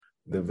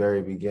the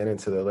very beginning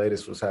to the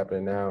latest, what's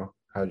happening now?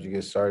 How'd you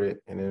get started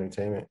in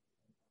entertainment?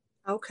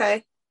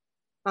 Okay.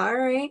 All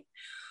right.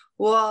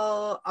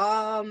 Well,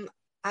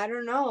 I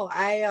don't know.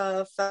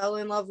 I fell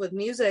in love with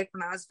music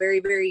when I was very,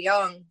 very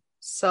young.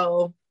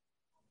 So,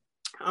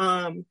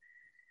 um,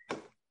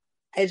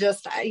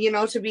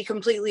 to be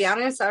completely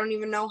honest, I don't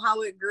even know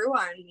how it grew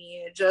on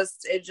me. It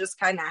just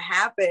kind of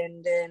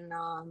happened. And,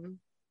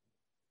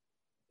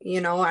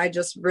 I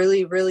just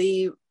really,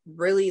 really,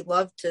 really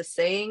love to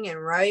sing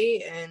and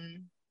write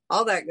and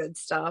all that good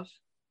stuff.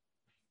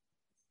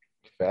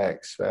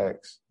 Facts,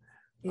 facts.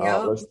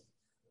 Yep.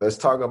 Let's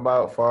talk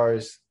about far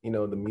as the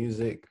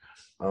music.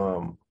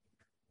 Um,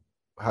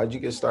 how'd you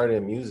get started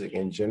in music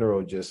in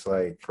general? Just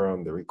like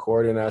from the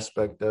recording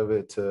aspect of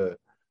it to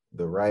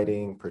the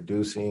writing,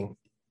 producing.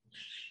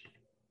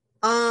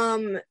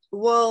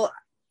 Well,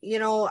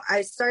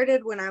 I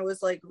started when I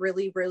was like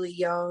really, really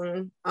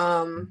young,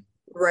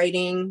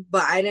 writing,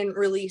 but I didn't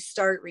really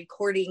start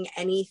recording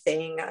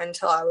anything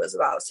until I was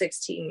about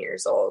 16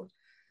 years old.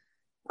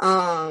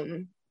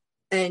 Um,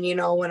 and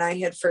when I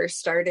had first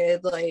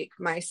started, like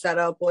my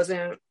setup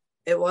wasn't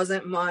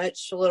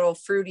much, a little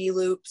Fruity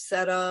Loop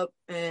setup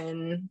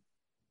and,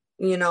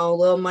 a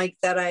little mic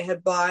that I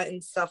had bought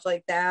and stuff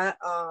like that.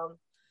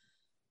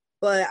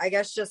 But I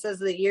guess just as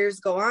the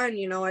years go on,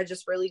 I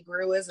just really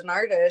grew as an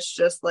artist,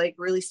 just like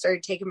really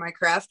started taking my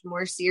craft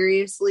more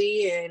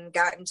seriously and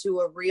got into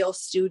a real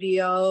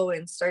studio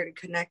and started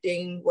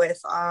connecting with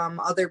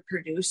other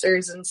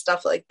producers and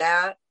stuff like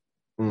that.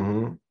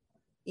 Mm-hmm.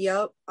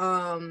 Yep.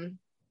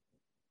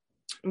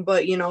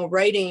 But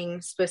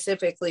writing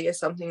specifically is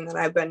something that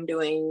I've been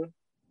doing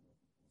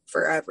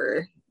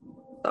forever.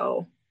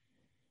 So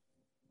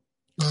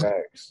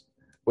Facts.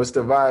 What's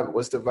the vibe?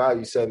 What's the vibe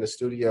you set in the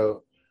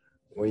studio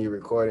when you're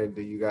recording?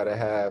 Do you gotta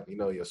have,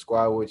 your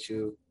squad with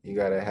you? You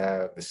gotta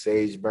have the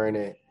sage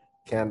burning,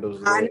 candles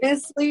lit,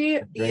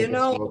 honestly, drinking,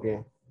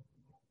 smoking.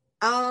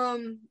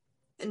 um,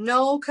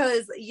 no,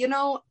 because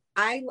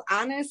I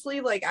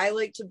honestly I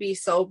like to be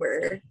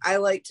sober. I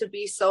like to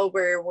be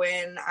sober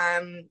when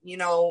I'm,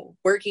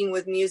 working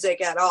with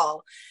music at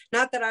all.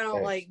 Not that I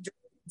don't Thanks. like drink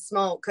and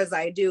smoke, because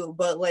I do,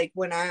 but like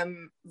when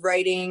I'm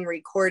writing,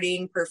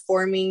 recording,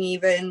 performing,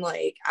 even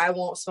like I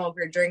won't smoke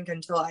or drink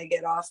until I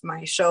get off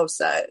my show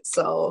set.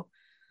 So,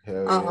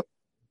 Hell yeah. um,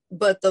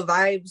 but the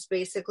vibes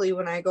basically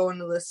when I go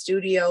into the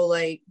studio,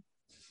 like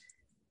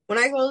when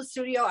I go to the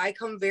studio, I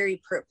come very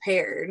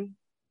prepared.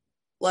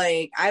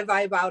 Like I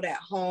vibe out at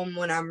home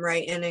when I'm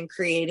writing and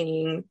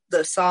creating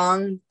the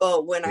song,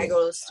 but when I Yeah. go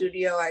to the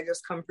studio, I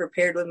just come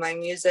prepared with my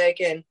music,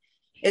 and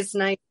it's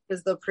nice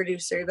because the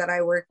producer that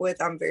I work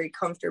with, I'm very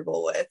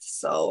comfortable with.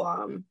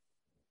 So,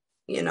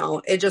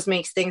 it just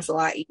makes things a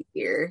lot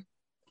easier Hell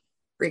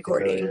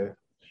recording. yeah.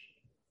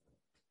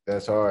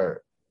 That's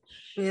hard.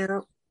 Yeah.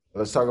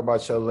 Let's talk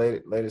about your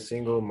latest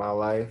single, My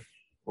Life.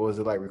 What was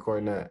it like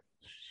recording that?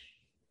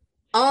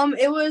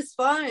 It was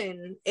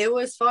fun. It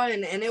was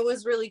fun. And it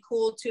was really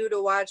cool too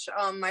to watch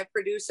my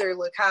producer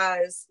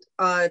Lakaz,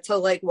 to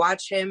like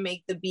watch him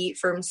make the beat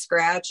from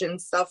scratch and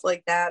stuff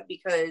like that,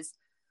 because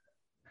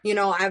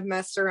I've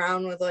messed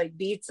around with like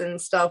beats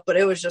and stuff, but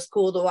it was just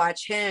cool to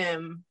watch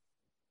him,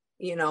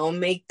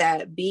 make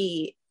that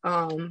beat.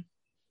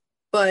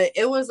 But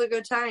it was a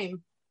good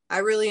time. I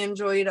really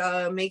enjoyed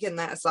making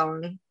that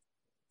song.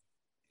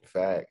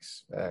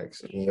 Facts,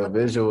 facts. And your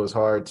visual is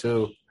hard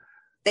too.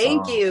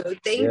 Thank Um, you. yeah,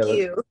 Thank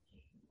you.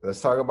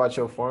 let's talk about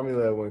your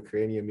formula when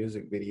creating your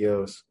music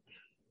videos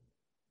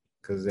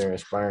because they're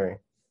inspiring.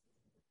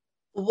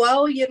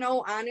 Well,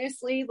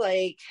 honestly,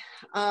 like,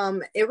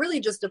 it really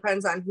just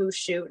depends on who's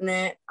shooting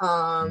it.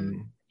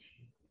 Mm,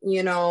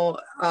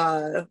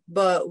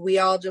 But we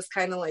all just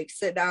kind of like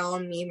sit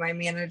down, me, my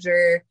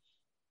manager.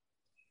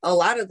 A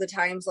lot of the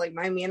times, like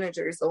my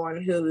manager is the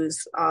one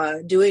who's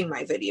doing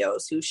my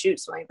videos, who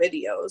shoots my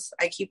videos.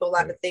 I keep a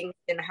lot of things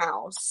in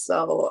house.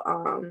 So,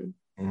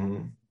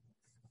 mm,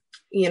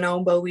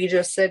 but we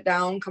just sit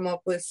down, come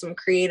up with some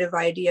creative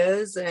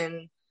ideas.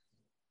 And,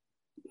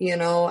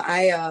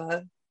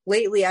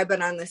 lately I've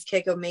been on this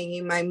kick of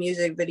making my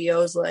music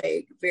videos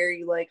like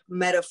very like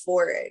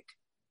metaphoric,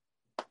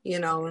 you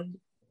know,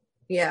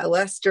 yeah,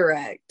 less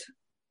direct.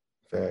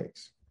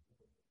 facts.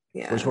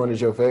 Which Yeah. one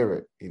is your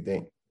favorite, you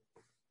think?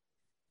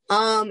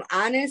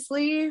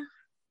 Honestly,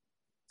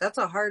 that's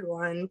a hard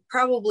one.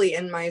 Probably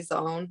In My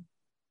Zone.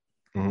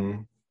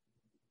 Mm-hmm.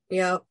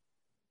 Yep.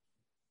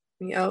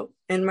 Yep.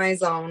 In My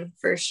Zone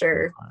for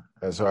sure.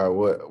 That's hard.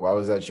 Why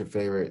was that your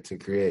favorite to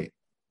create?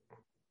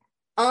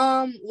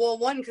 Well,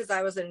 one, because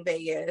I was in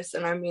Vegas,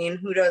 and I mean,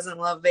 who doesn't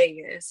love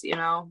Vegas,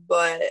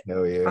 But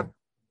Hell uh, yeah.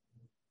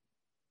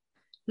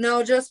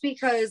 no, just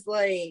because,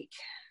 like,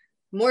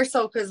 more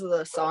so because of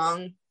the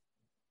song.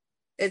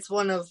 It's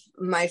one of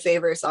my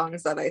favorite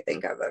songs that I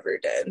think I've ever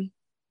did.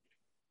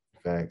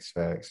 Facts,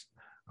 facts.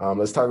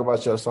 Let's talk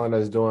about your song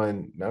that's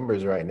doing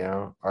numbers right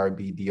now,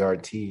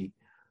 RBDRT.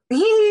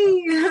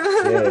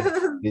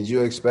 Yeah. Did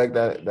you expect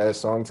that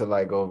song to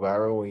like go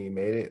viral when you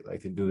made it,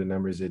 like to do the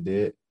numbers it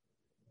did?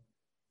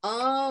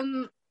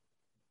 um,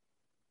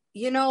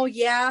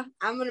 Yeah,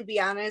 I'm gonna be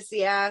honest.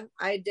 Yeah,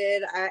 I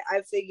did.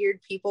 I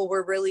figured people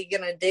were really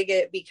gonna dig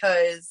it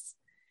because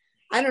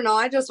I don't know,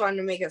 I just wanted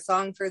to make a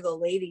song for the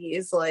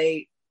ladies,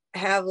 like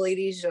have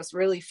ladies just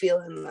really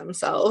feeling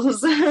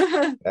themselves.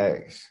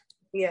 Thanks.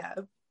 Yeah.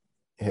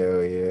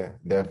 Hell yeah,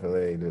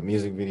 definitely. The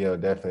music video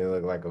definitely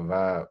looked like a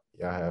vibe.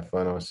 Y'all have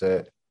fun on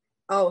set.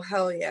 Oh,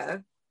 hell yeah.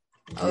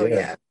 Oh, Yeah.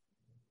 yeah.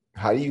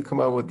 How do you come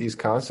up with these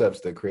concepts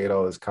to create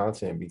all this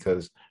content?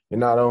 Because you're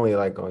not only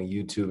like on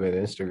YouTube and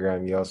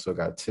Instagram, you also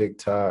got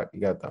TikTok,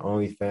 you got the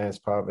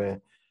OnlyFans popping,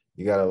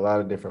 you got a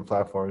lot of different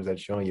platforms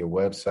that you're on your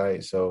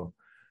website. So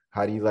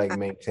how do you like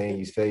maintain?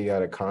 You say you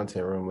got a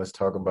content room. Let's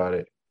talk about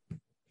it.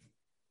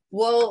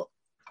 Well,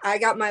 I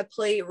got my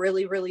plate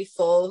really, really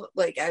full,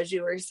 like as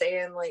you were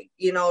saying, like,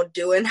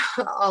 doing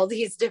all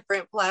these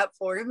different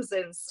platforms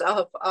and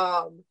stuff.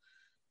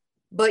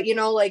 But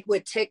like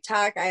with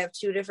TikTok, I have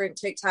two different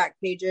TikTok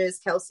pages,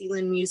 Kelsey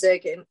Lynn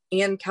Music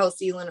and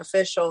Kelsey Lynn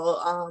Official.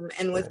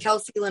 And with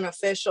Kelsey Lynn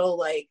Official,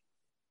 like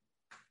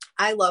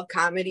I love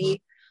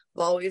comedy.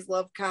 I've always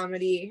loved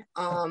comedy.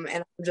 And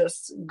I'm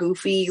just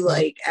goofy,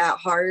 like at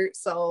heart.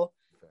 So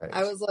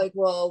I was like,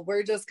 well,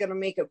 we're just gonna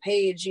make a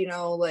page,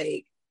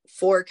 like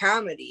for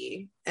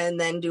comedy and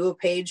then do a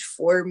page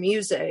for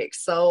music.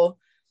 So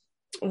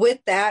with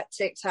that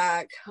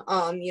TikTok,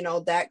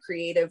 that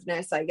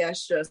creativeness, I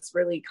guess, just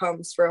really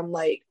comes from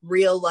like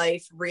real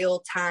life, real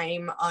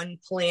time,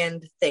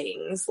 unplanned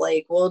things.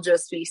 Like we'll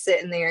just be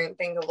sitting there and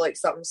think of like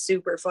something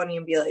super funny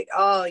and be like,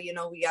 oh,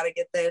 we got to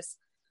get this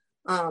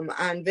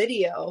on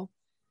video.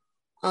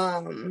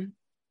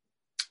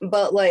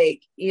 But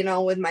like,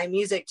 with my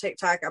music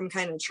TikTok, I'm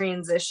kind of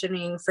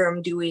transitioning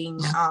from doing,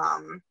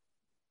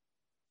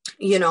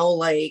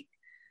 like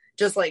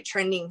just like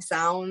trending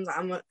sounds.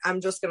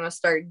 I'm just gonna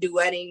start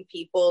duetting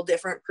people,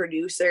 different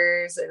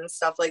producers and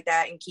stuff like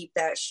that, and keep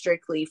that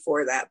strictly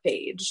for that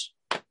page.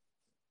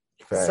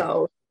 Fact.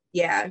 So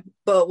yeah,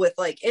 but with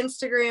like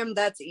Instagram,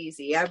 that's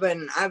easy. I've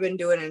been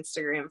doing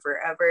Instagram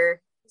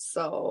forever.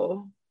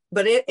 So,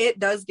 but it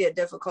does get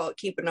difficult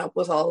keeping up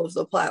with all of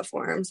the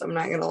platforms. I'm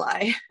not gonna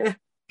lie.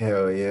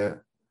 Hell yeah.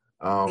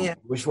 Yeah.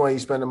 Which one you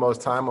spend the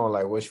most time on?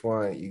 Like which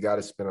one you got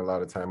to spend a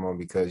lot of time on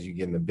because you're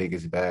getting the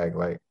biggest bag?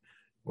 Like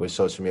which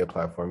social media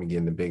platform you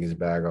getting the biggest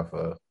bag off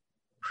of?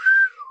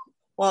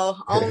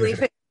 Well,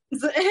 OnlyFans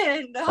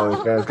and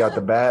OnlyFans got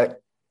the bag.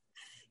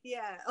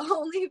 yeah,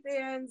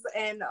 OnlyFans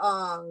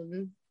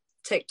and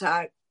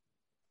TikTok.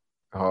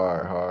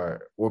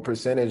 Hard. What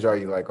percentage are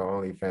you like on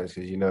OnlyFans?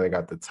 Because they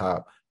got the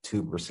top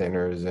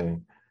 2%ers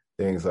and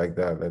things like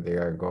that they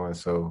got going.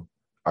 So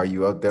are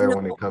you up there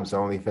when it comes to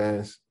OnlyFans?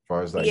 As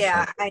far as like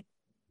Yeah,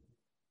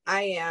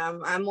 I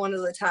am. I'm one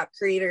of the top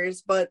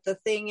creators, but the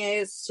thing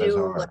is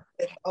too, like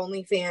with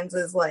OnlyFans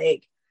is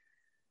like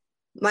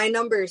my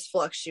numbers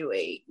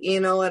fluctuate. You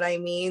know what I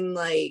mean?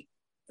 Like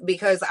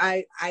because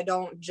I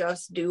don't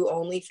just do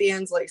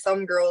OnlyFans like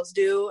some girls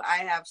do. I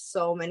have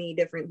so many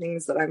different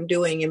things that I'm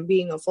doing, and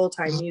being a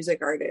full-time music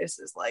artist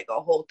is like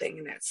a whole thing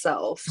in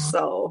itself.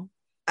 So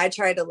I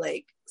try to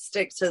like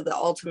stick to the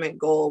ultimate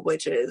goal,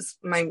 which is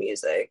my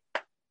music.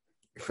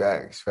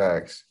 Facts.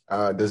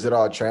 Does it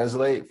all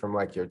translate from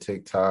like your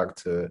TikTok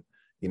to,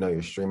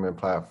 your streaming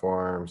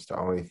platforms to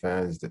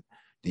OnlyFans?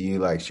 Do you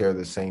like share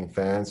the same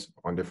fans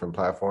on different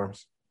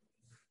platforms?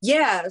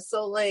 Yeah,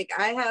 so like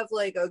I have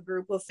like a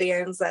group of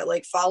fans that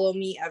like follow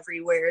me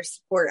everywhere,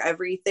 support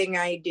everything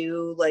I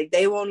do. Like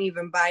they won't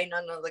even buy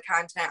none of the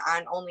content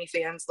on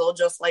OnlyFans. They'll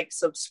just like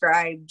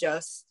subscribe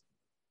just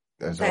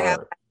That's to hard.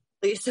 have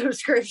a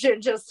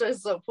subscription just to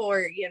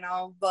support,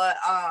 But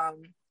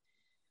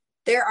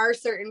there are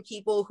certain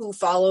people who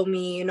follow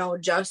me,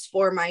 just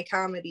for my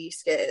comedy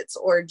skits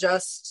or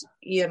just,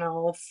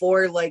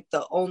 for like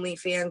the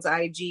OnlyFans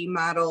IG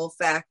model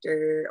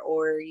factor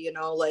or,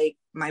 like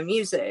my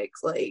music.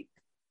 Like,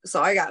 so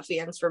I got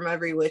fans from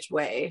every which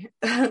way.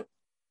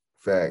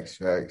 Facts.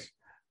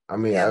 I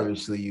mean, Yeah.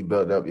 obviously you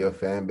built up your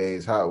fan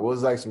base. What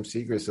was like some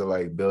secrets to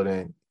like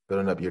building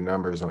up your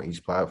numbers on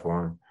each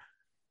platform?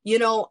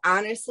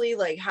 Honestly,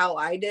 like how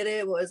I did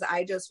it was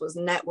I just was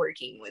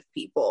networking with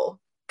people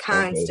Okay.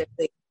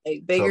 constantly, like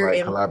So bigger.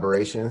 like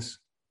collaborations?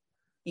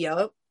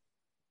 Yep.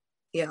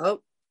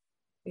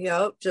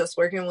 Just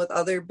working with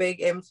other big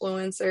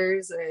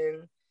influencers,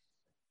 and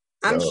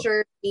I'm Dope.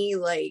 sure me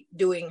like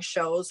doing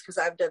shows because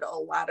I've did a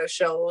lot of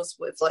shows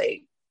with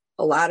like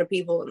a lot of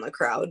people in the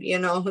crowd,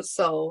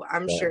 so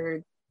I'm sure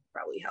it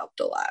probably helped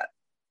a lot.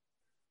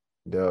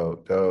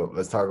 Dope.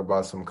 Let's talk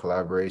about some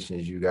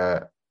collaborations you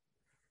got.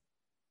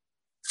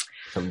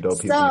 Some dope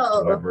people you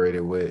So,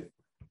 collaborated with.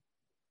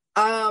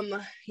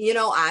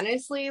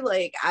 honestly,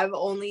 like I've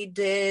only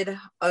did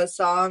a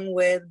song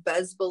with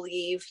Bez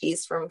Believe.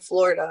 He's from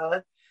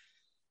Florida.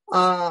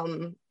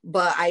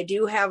 But I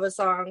do have a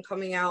song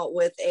coming out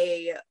with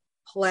a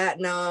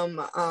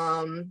platinum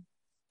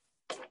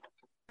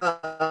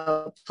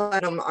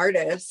platinum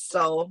artist.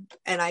 So,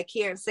 and I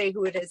can't say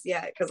who it is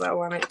yet because I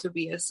want it to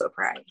be a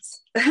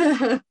surprise.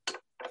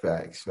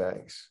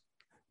 Facts.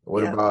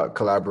 What about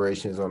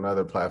collaborations on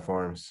other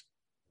platforms?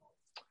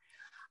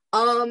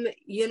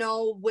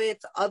 With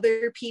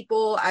other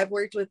people, I've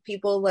worked with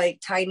people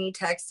like Tiny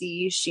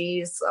Texie.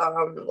 She's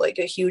like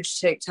a huge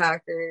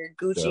TikToker.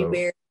 Gucci So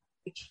Bear,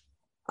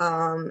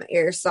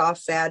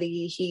 Airsoft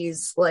Fatty.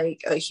 He's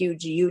like a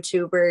huge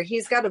YouTuber.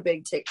 He's got a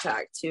big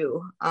TikTok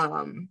too.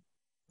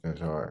 that's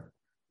hard.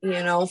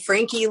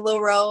 Frankie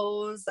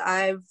LaRose.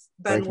 I've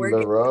been Frankie working.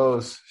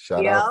 LaRose.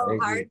 Shout Yeah, out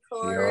Frankie. She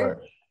hardcore. hard.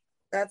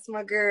 That's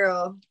my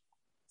girl.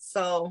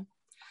 So,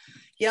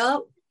 yep,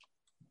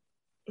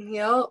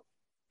 yep.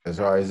 As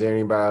far as there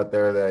anybody out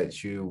there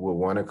that you would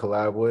want to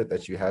collab with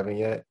that you haven't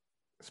yet?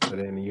 Let's put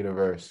it in the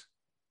universe.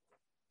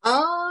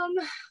 On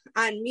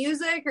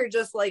music or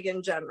just like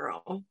in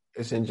general?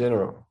 It's in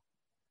general.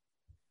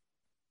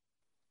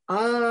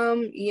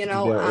 On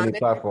any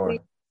platform.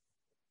 Honestly,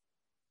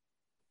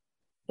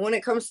 when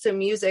it comes to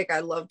music, I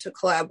love to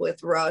collab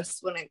with Russ.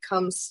 When it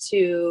comes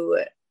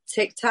to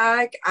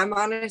TikTok, I'm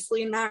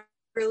honestly not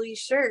really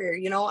sure.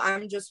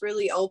 I'm just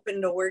really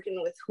open to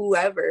working with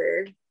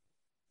whoever,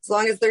 as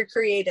long as they're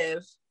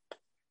creative.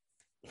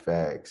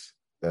 Facts.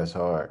 That's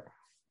hard.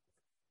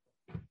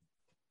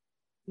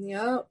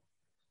 Yep.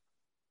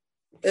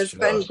 It's Sure.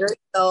 been great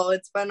though.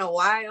 It's been a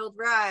wild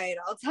ride.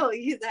 I'll tell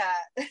you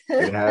that.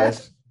 It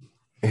has.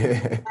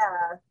 Yeah.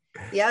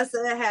 Yes,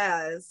 it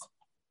has.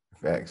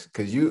 Facts.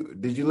 Did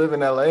you live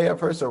in LA at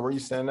first, or where you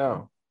staying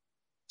now?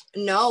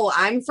 No,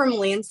 I'm from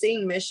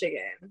Lansing,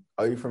 Michigan.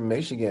 Oh, you're from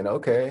Michigan.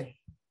 Okay.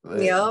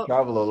 You Yep.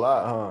 travel a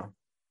lot, huh?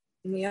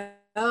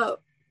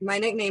 Yep. My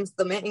nickname's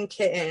the Mitten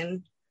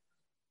Kitten.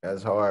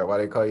 That's hard. Why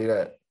they call you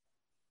that?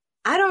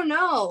 I don't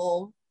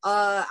know.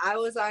 I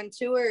was on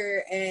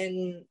tour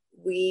and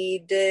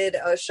we did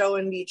a show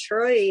in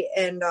Detroit,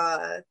 and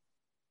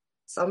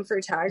some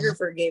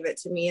photographer gave it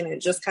to me and it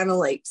just kind of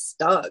like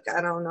stuck.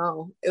 I don't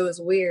know. It was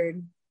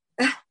weird.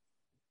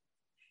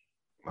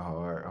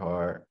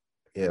 Hard.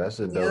 Yeah, that's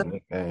a dope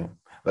nickname.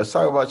 Let's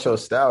talk about your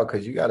style,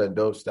 because you got a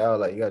dope style.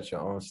 Like, you got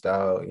your own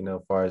style,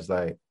 as far as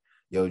like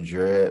your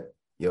drip,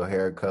 your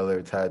hair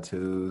color,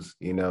 tattoos,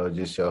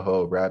 just your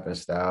whole rapping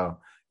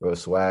style, your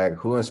swag.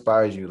 Who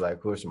inspires you?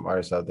 Like, who are some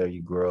artists out there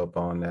you grew up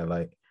on that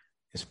like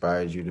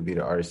inspires you to be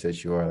the artist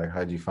that you are? Like,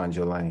 how'd you find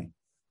your lane?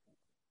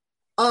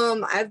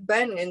 I've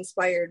been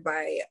inspired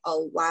by a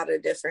lot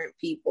of different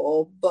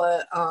people,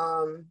 but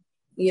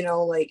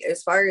like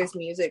as far as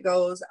music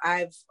goes,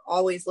 I've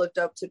always looked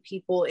up to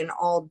people in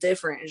all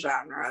different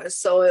genres.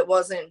 So it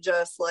wasn't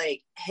just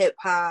like hip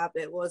hop,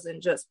 it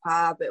wasn't just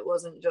pop, it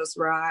wasn't just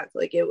rock,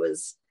 like it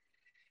was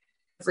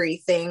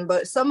everything.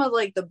 But some of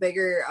like the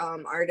bigger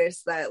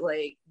artists that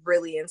like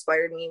really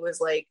inspired me was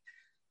like,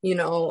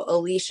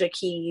 Alicia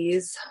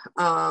Keys,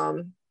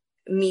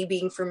 me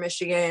being from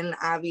Michigan,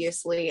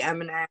 obviously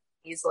Eminem,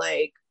 he's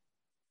like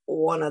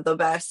one of the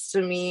best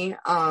to me.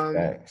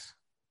 Thanks.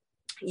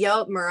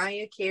 Yep,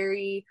 Mariah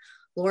Carey,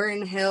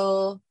 Lauryn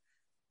Hill.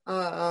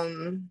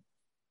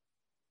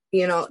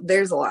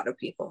 There's a lot of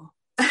people.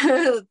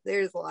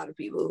 There's a lot of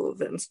people who have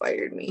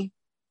inspired me.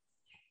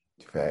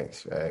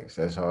 Facts.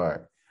 That's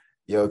hard.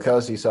 Yo,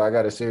 Kelsey, so I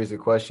got a series of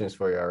questions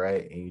for you, all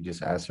right? And you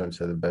just answer them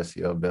to the best of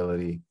your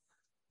ability.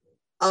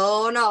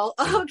 Oh, no.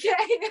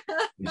 Okay.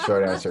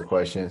 Short answer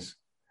questions.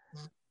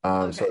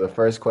 Okay. So the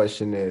first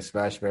question is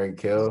smash, marry,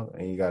 kill,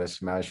 and you got to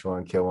smash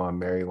one, kill one,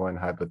 marry one,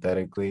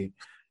 hypothetically.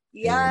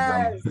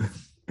 Yes.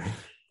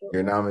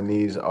 Your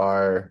nominees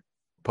are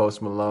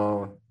Post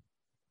Malone,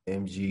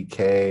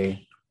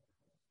 MGK,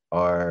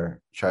 or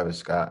Travis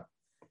Scott.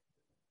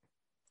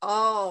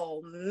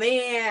 Oh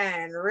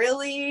man,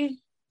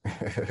 really?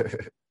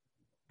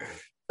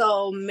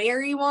 So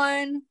marry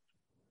one,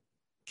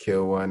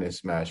 kill one, and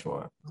smash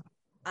one.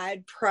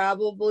 I'd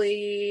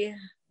probably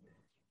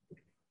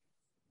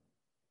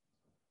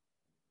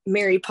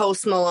marry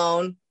Post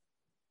Malone.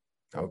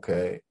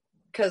 Okay.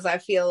 Because I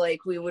feel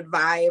like we would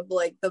vibe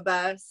like the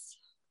best.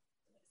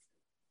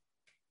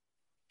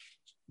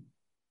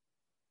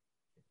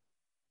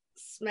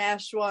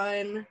 Smash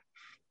one.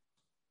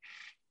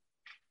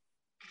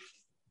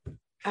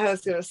 I was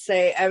going to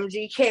say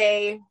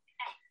MGK.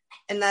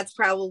 And that's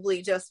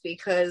probably just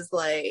because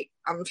like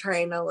I'm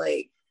trying to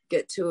like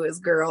get to his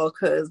girl,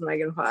 because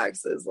Megan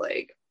Fox is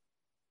like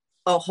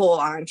a whole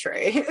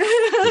entree. She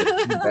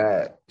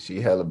bad.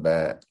 She hella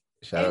bad.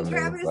 Shout and out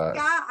Travis Megan Fox.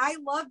 Scott, I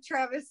love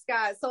Travis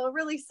Scott, so it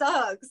really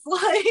sucks.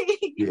 Like,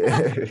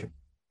 yeah,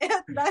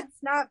 that's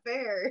not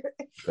fair.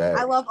 Facts.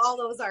 I love all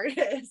those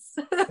artists.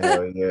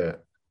 Hell yeah.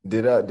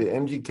 Did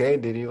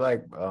MGK, did he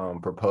like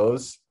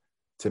propose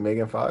to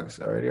Megan Fox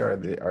already?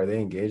 Are they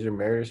engaged or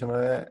married or something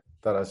like that?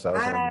 Thought I saw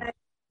something.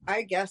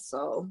 I guess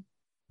so.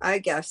 I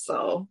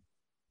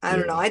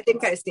don't know. I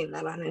think I seen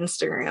that on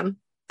Instagram.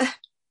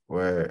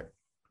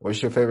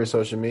 What's your favorite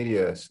social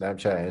media?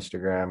 Snapchat,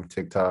 Instagram,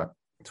 TikTok,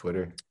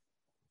 Twitter?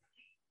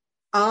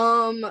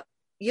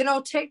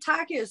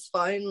 TikTok is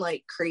fun,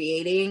 like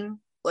creating.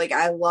 Like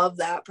I love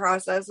that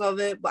process of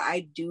it, but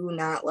I do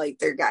not like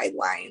their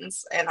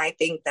guidelines. And I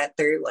think that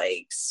they're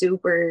like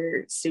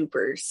super,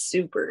 super,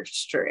 super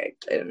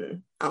strict.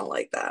 And I don't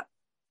like that.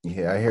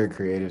 Yeah, I hear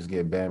creatives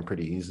get banned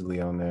pretty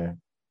easily on there.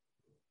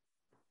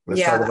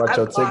 Let's talk about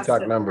your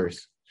TikTok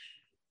numbers.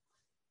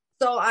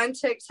 So on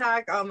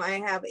TikTok,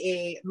 I have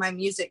my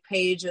music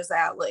page is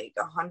at like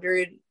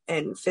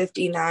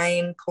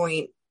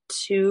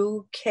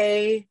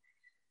 159.2K.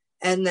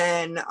 And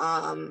then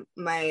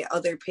my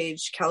other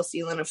page,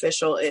 Kelsey Lynn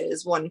Official,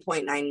 is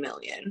 1.9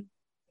 million.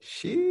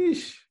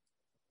 Sheesh.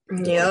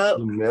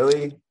 Yep.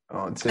 Millie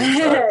on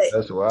TikTok.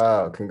 That's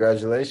wild.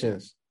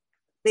 Congratulations.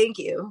 Thank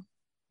you.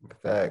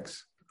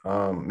 Facts.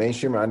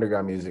 Mainstream or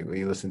underground music, what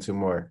you listen to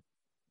more?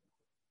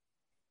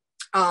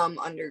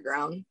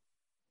 Underground.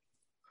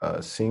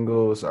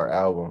 Singles or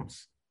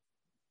albums?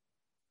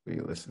 What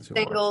you listen to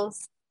more?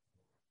 Singles.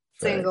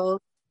 Facts. Singles.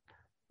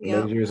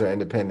 Yep. Majors or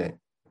independent?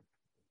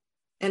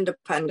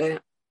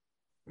 Independent.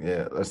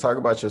 Yeah, let's talk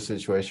about your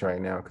situation right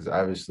now, because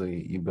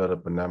obviously you built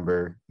up a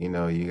number, you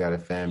know, you got a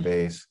fan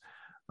base.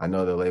 I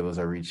know the labels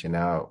are reaching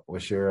out.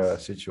 What's your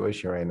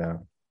situation right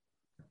now?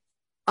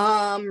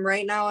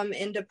 Right now I'm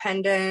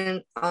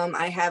independent.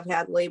 I have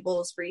had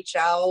labels reach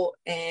out,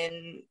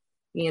 and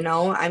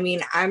I mean,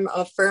 I'm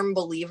a firm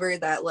believer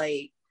that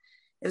like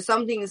if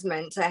something is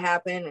meant to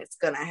happen, it's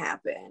gonna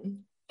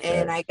happen.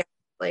 And I guess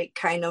like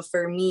kind of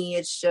for me,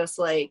 it's just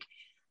like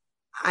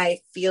I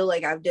feel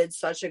like I've did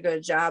such a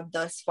good job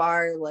thus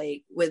far,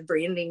 like with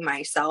branding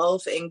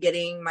myself and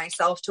getting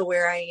myself to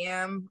where I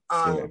am,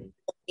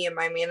 me and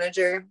my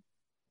manager.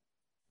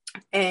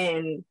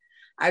 And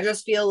I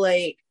just feel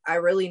like I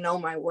really know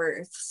my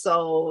worth.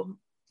 So,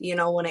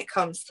 when it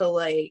comes to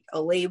like a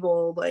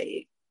label,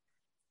 like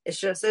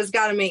it's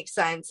got to make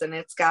sense, and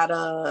it's got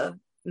to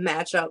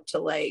match up to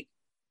like,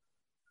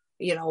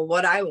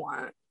 what I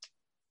want.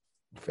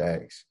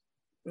 Facts.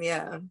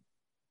 Yeah.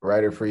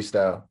 Writer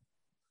freestyle.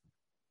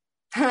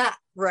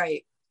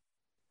 Right.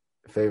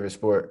 Favorite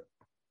sport?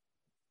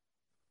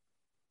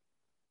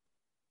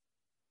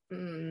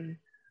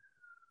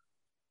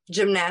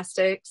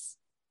 Gymnastics.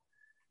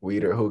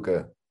 Weed or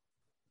hookah?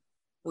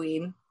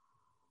 Weed.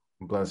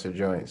 Blunts or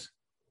joints?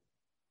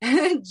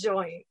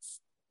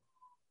 Joints.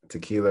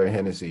 Tequila or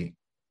Hennessy?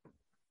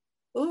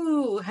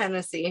 Ooh,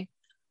 Hennessy.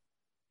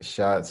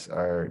 Shots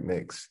or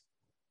mix?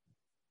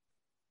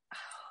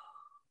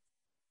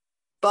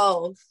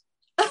 Both.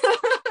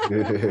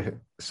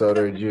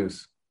 Soda or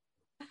juice?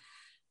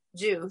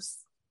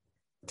 Juice.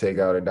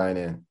 Takeout or dine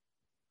in?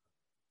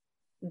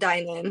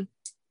 Dine in.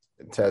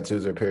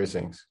 Tattoos or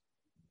piercings?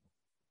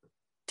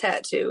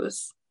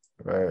 Tattoos.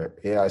 Right.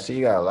 Yeah, I see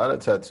you got a lot of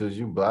tattoos.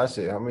 You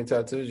blasted. How many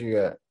tattoos you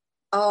got?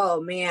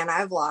 Oh man,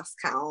 I've lost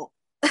count.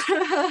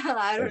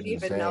 I don't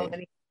even know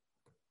any.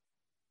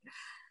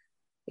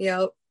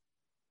 Yep.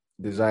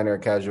 Designer or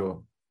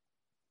casual?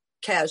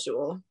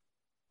 Casual.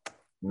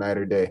 Night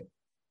or day?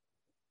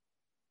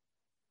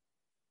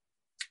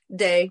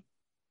 Day.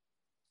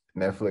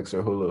 Netflix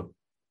or Hulu?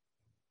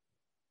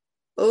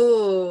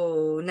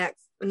 Ooh,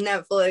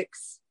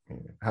 Netflix.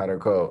 Hot or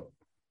cold?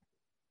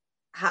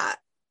 Hot.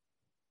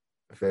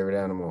 Favorite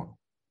animal?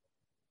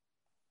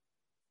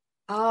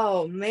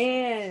 Oh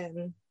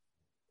man.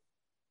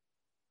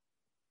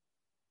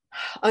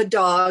 A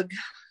dog.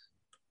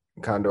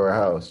 Condo or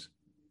house?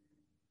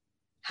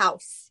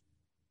 House.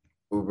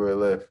 Uber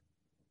or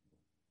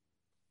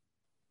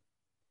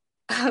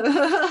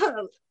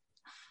Lyft?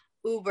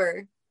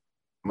 Uber.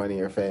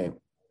 Money or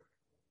fame?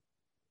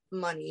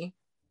 Money.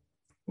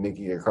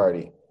 Nicki or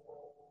Cardi?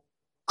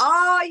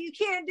 Oh, you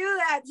can't do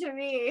that to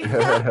me.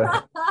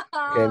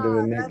 Can't do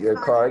the Nicki or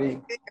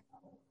Cardi?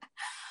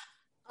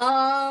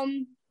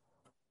 I'm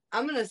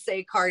gonna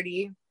say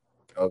Cardi.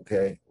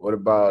 Okay. What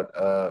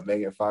about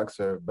Megan Fox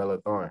or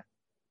Bella Thorne?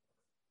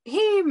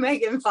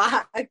 Megan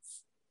Fox.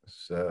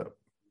 So,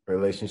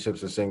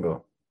 relationships or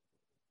single?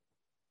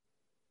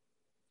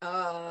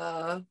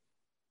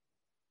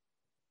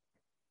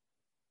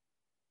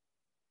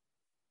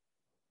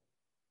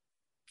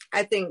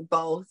 I think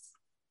both.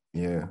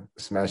 Yeah.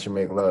 Smash or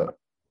make love?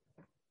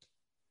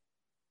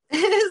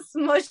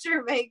 Smush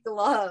or make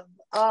love.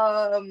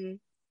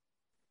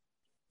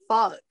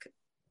 Fuck.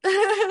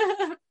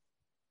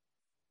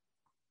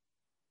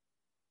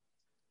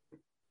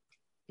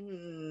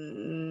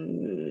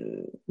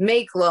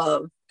 Make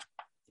love.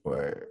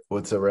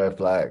 What's a red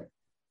flag?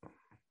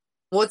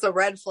 What's a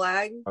red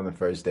flag? On the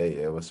first date,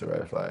 yeah, what's a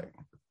red flag?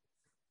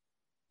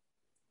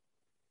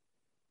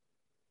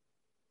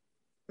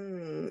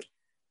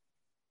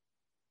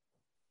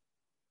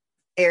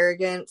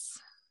 Arrogance,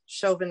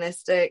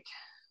 chauvinistic.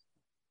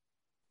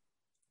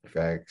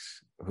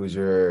 Facts. Who's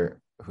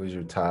your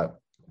top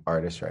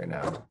artist right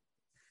now?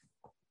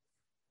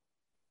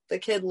 The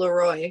Kid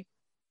Leroy.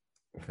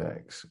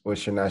 Facts.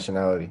 What's your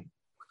nationality?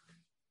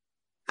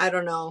 I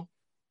don't know.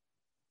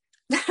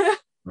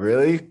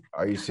 Really?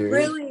 Are you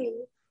serious?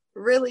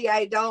 Really,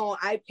 I don't.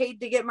 I paid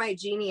to get my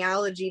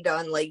genealogy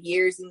done like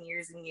years and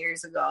years and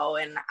years ago,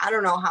 and I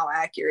don't know how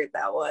accurate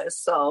that was.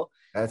 So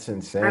that's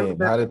insane.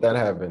 How did that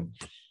happen?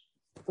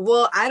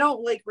 Well, I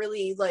don't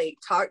really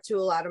talk to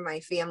a lot of my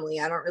family.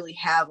 I don't really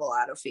have a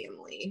lot of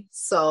family.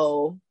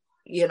 So,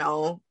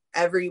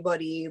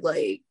 everybody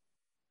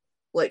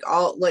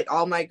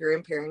all my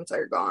grandparents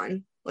are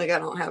gone. Like I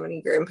don't have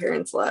any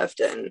grandparents left.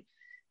 And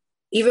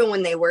even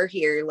when they were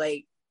here,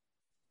 like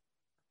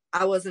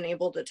I wasn't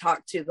able to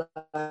talk to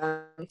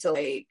them to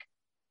like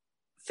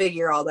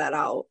figure all that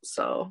out.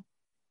 So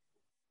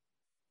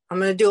I'm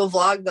going to do a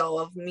vlog though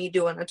of me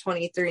doing a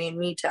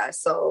 23andMe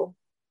test. So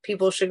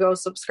people should go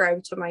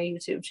subscribe to my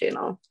YouTube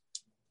channel.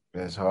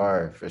 That's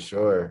hard for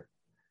sure.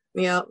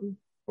 Yep.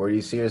 Where do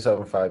you see yourself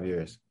in 5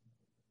 years?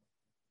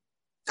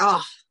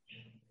 Oh,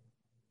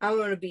 I'm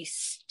going to be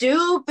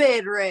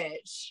stupid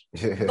rich.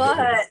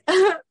 But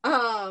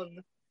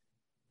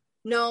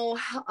no,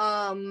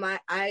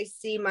 I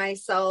see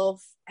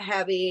myself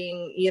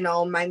having, you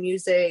know, my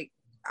music,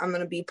 I'm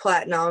going to be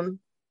platinum.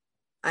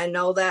 I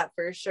know that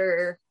for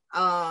sure.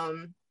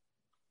 And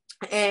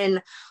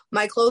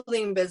my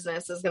clothing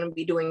business is going to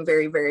be doing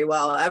very, very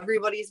well.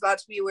 Everybody's about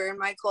to be wearing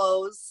my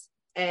clothes.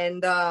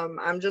 And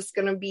I'm just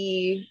going to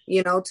be,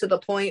 you know, to the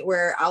point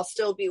where I'll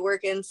still be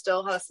working,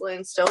 still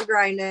hustling, still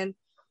grinding.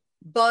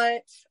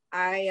 But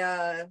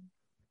I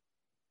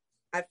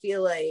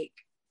feel like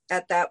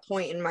at that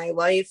point in my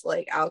life,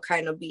 like I'll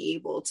kind of be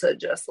able to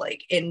just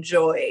like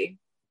enjoy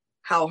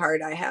how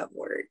hard I have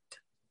worked.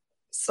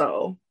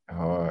 So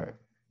hard.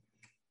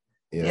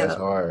 Yeah, that's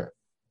hard.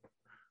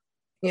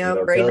 Yeah,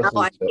 right now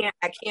I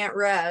can't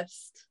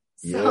rest.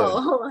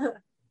 So yeah.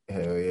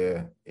 Hell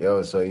yeah.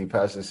 Yo, so you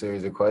passed a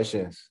series of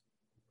questions.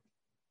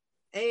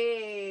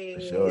 Hey,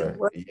 for sure.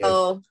 Let's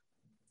go.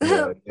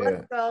 Yeah.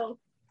 Let's go.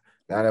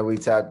 Now that we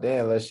tapped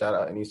in, let's shout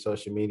out any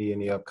social media,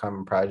 any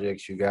upcoming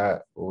projects you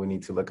got, what we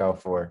need to look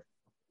out for.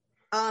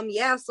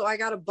 Yeah, so I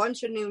got a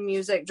bunch of new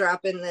music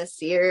dropping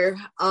this year.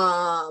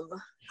 I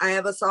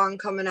have a song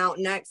coming out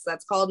next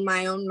that's called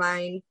My Own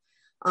Mind,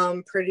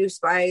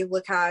 produced by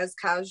Lakaz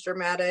Kaz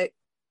Dramatic.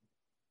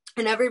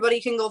 And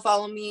everybody can go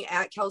follow me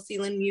at Kelsey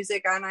Lynn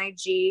Music on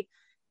IG.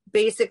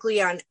 Basically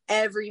on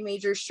every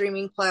major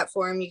streaming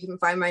platform, you can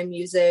find my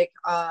music.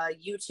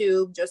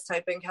 YouTube, just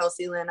type in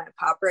Kelsey Lynn, I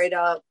pop right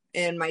up.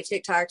 And my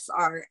TikToks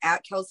are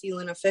at Kelsey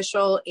Lynn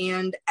Official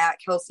and at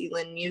Kelsey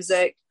Lynn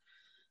Music.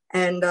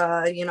 And,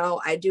 you know,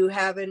 I do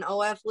have an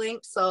OF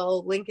link,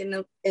 so link in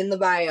the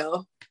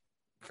bio.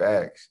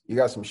 Facts. You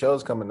got some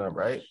shows coming up,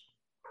 right?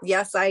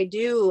 Yes, I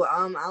do.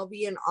 I'll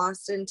be in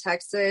Austin,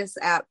 Texas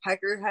at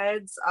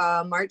Peckerheads,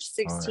 March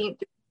 16th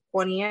to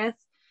 20th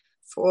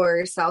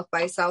for South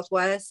by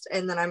Southwest.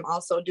 And then I'm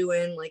also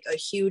doing like a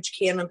huge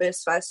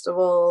cannabis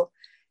festival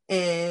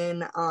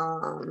in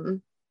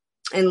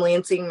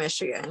Lansing,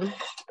 Michigan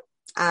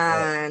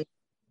on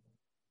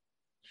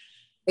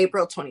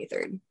April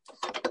 23rd.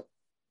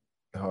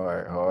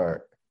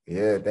 Hard.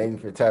 Yeah, thank you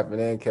for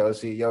tapping in,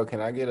 Kelsey. Yo, can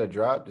I get a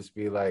drop? Just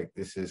be like,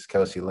 this is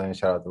Kelsey Lynn.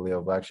 Shout out to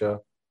Leo Black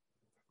Show.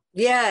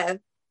 Yeah.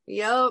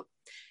 Yep.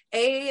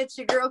 Hey, it's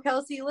your girl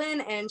Kelsey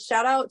Lynn, and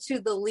shout out to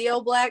the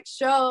Leo Black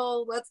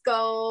Show. Let's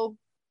go.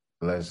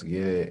 Let's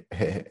get it.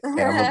 And I'm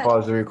gonna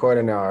pause the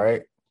recording now, all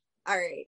right? All right.